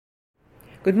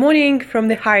Good morning from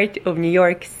the heart of New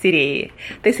York City.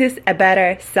 This is a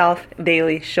Better Self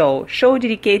Daily Show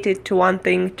dedicated to one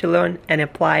thing: to learn and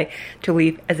apply to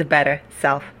live as a better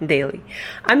self daily.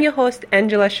 I'm your host,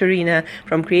 Angela Shurina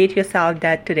from Create Yourself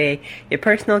That Today, your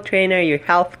personal trainer, your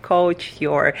health coach,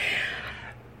 your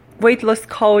weight loss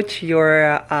coach,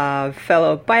 your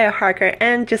fellow biohacker,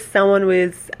 and just someone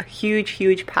with a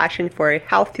huge passion for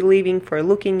healthy living, for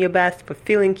looking your best, for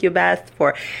feeling your best,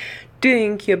 for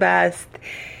doing your best,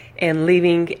 and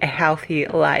living a healthy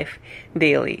life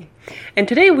daily. And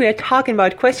today we are talking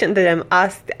about a question that I'm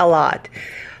asked a lot.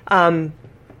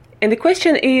 And the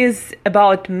question is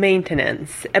about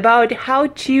maintenance, about how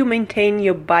to maintain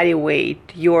your body weight,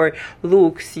 your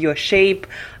looks, your shape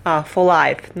for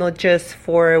life, not just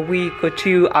for a week or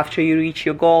two after you reach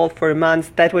your goal, for a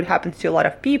month. That's what happens to a lot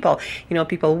of people. You know,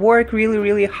 people work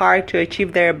really hard to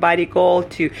achieve their body goal,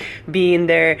 to be in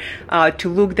their, to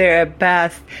look their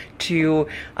best, to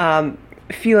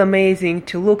feel amazing,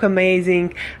 to look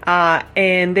amazing,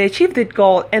 and they achieve that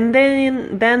goal, and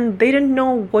then they don't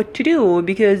know what to do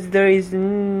because there is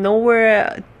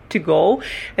nowhere to go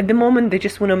at the moment. They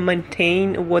just want to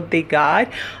maintain what they got,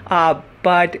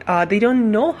 but they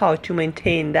don't know how to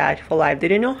maintain that for life. They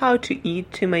don't know how to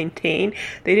eat to maintain.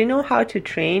 They don't know how to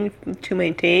train to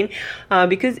maintain,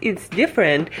 because it's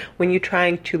different when you're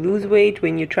trying to lose weight,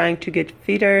 when you're trying to get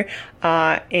fitter,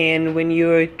 and when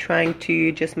you're trying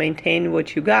to just maintain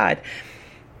what you got.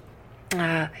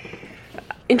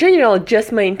 In general,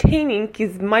 just maintaining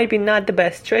might be not the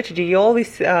best strategy. You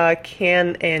always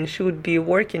can and should be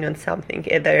working on something,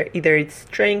 either it's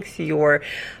strength, your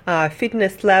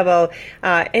fitness level,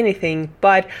 anything.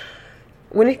 But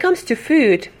when it comes to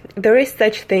food, there is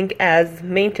such thing as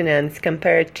maintenance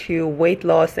compared to weight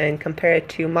loss and compared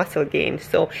to muscle gain.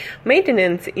 So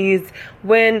maintenance is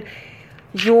when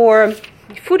your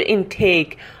food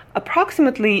intake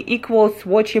approximately equals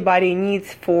what your body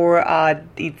needs for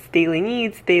its daily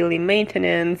needs, daily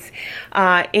maintenance,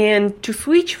 and to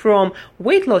switch from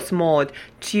weight loss mode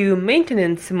to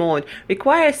maintenance mode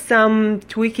requires some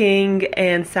tweaking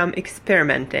and some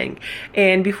experimenting.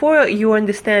 And before you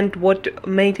understand what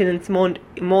maintenance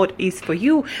mode is for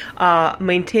you,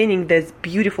 maintaining this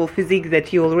beautiful physique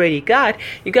that you already got,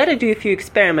 you got to do a few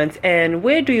experiments. And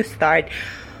where do you start?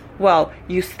 Well,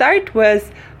 you start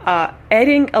with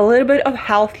adding a little bit of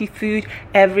healthy food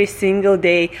every single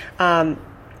day,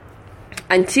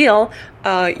 until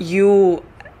you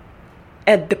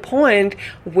at the point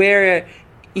where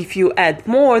if you add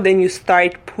more, then you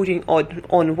start putting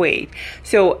on weight.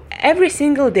 So every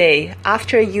single day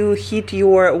after you hit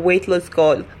your weight loss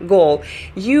goal,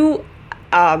 you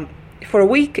for a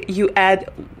week you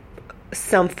add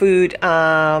some food,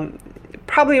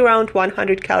 probably around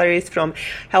 100 calories from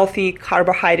healthy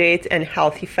carbohydrates and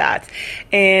healthy fats.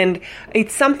 And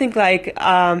it's something like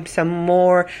some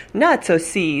more nuts or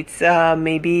seeds,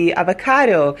 maybe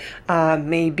avocado,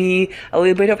 maybe a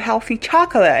little bit of healthy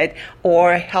chocolate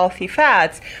or healthy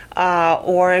fats,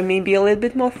 or maybe a little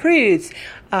bit more fruits.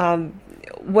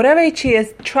 Whatever it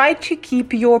is, try to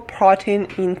keep your protein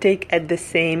intake at the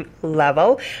same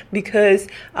level, because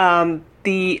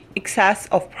the excess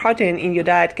of protein in your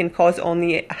diet can cause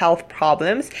only health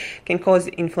problems, can cause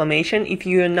inflammation if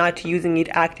you're not using it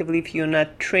actively, if you're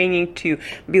not training to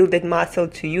build that muscle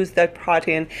to use that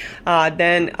protein.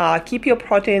 Then keep your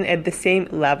protein at the same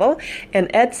level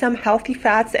and add some healthy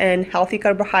fats and healthy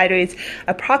carbohydrates,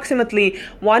 approximately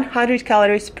 100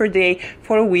 calories per day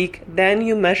for a week. Then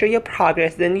you measure your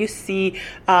progress. Then you see,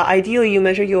 ideally you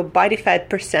measure your body fat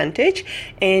percentage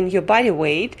and your body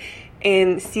weight,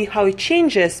 and see how it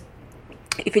changes.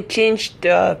 If it changed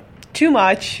too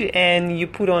much and you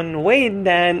put on weight,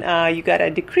 then you gotta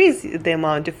decrease the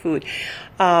amount of food.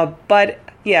 But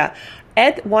yeah,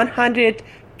 add 100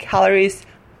 calories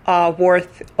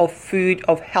worth of food,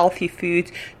 of healthy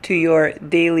food, to your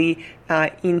daily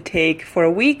intake for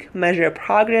a week. Measure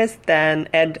progress, then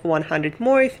add 100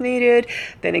 more if needed.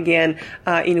 Then again,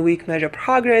 in a week, measure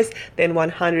progress, then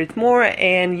 100 more,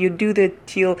 and you do that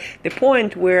till the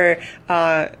point where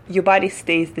your body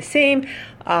stays the same,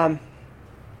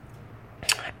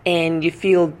 and you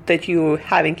feel that you're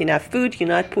having enough food, you're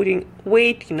not putting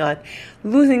weight, you're not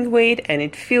losing weight, and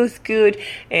it feels good,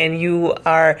 and you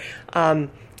are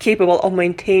capable of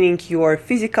maintaining your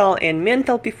physical and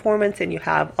mental performance, and you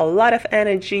have a lot of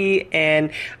energy, and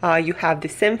you have the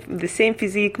same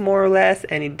physique more or less,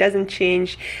 and it doesn't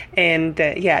change, and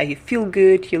you feel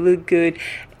good, you look good,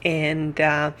 and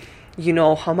you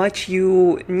know how much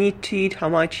you need to eat, how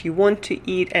much you want to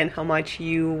eat, and how much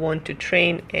you want to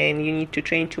train, and you need to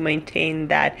train to maintain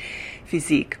that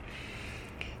physique.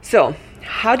 So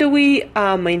how do we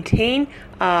maintain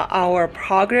our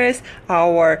progress,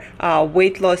 our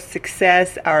weight loss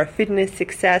success, our fitness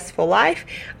success for life?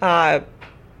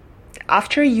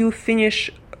 After you finish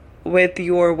with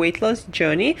your weight loss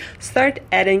journey, start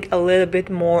adding a little bit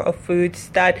more of foods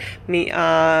that may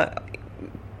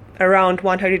around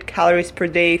 100 calories per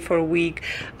day for a week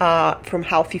from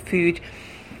healthy food.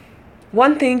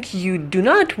 One thing you do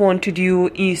not want to do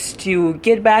is to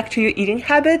get back to your eating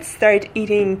habits, start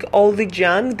eating all the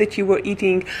junk that you were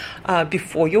eating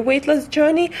before your weight loss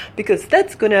journey, because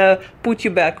that's gonna put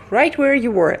you back right where you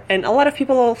were. And a lot of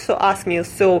people also ask me,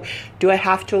 so do I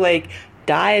have to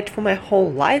diet for my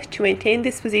whole life to maintain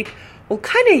this physique? Well,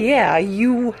 kind of, yeah.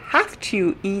 You have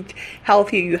to eat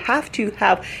healthy. You have to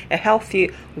have a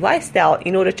healthy lifestyle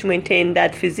in order to maintain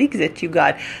that physique that you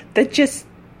got.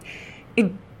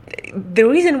 The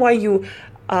reason why you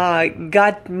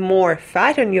got more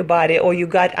fat on your body or you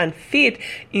got unfit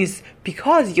is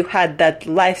because you had that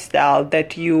lifestyle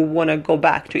that you want to go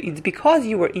back to. It's because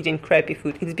you were eating crappy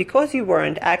food. It's because you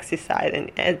weren't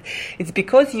exercising. And it's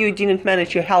because you didn't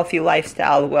manage your healthy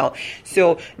lifestyle well.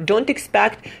 So don't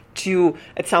expect to,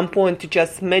 at some point, to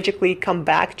just magically come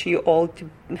back to your old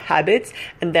habits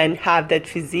and then have that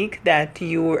physique that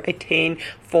you attain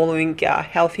following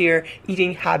healthier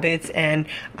eating habits and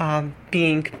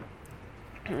being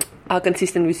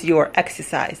consistent with your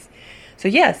exercise. So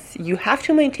yes, you have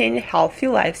to maintain a healthy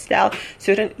lifestyle,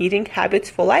 certain eating habits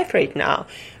for life right now.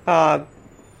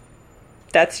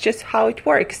 That's just how it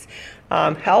works.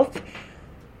 Health,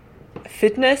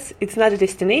 fitness, it's not a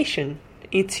destination.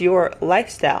 It's your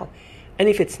lifestyle. And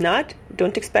if it's not,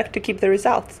 don't expect to keep the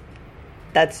results.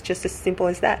 That's just as simple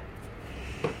as that.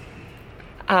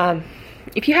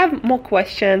 If you have more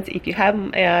questions, if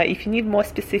you need more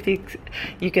specifics,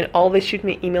 you can always shoot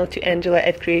me email to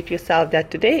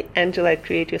Angela@createyourself.today,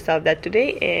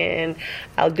 Angela@createyourself.today, and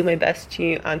I'll do my best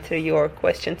to answer your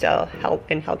questions. I'll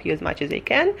help you as much as I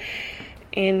can.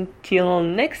 Until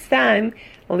next time,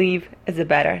 live as a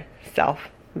better self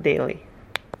daily.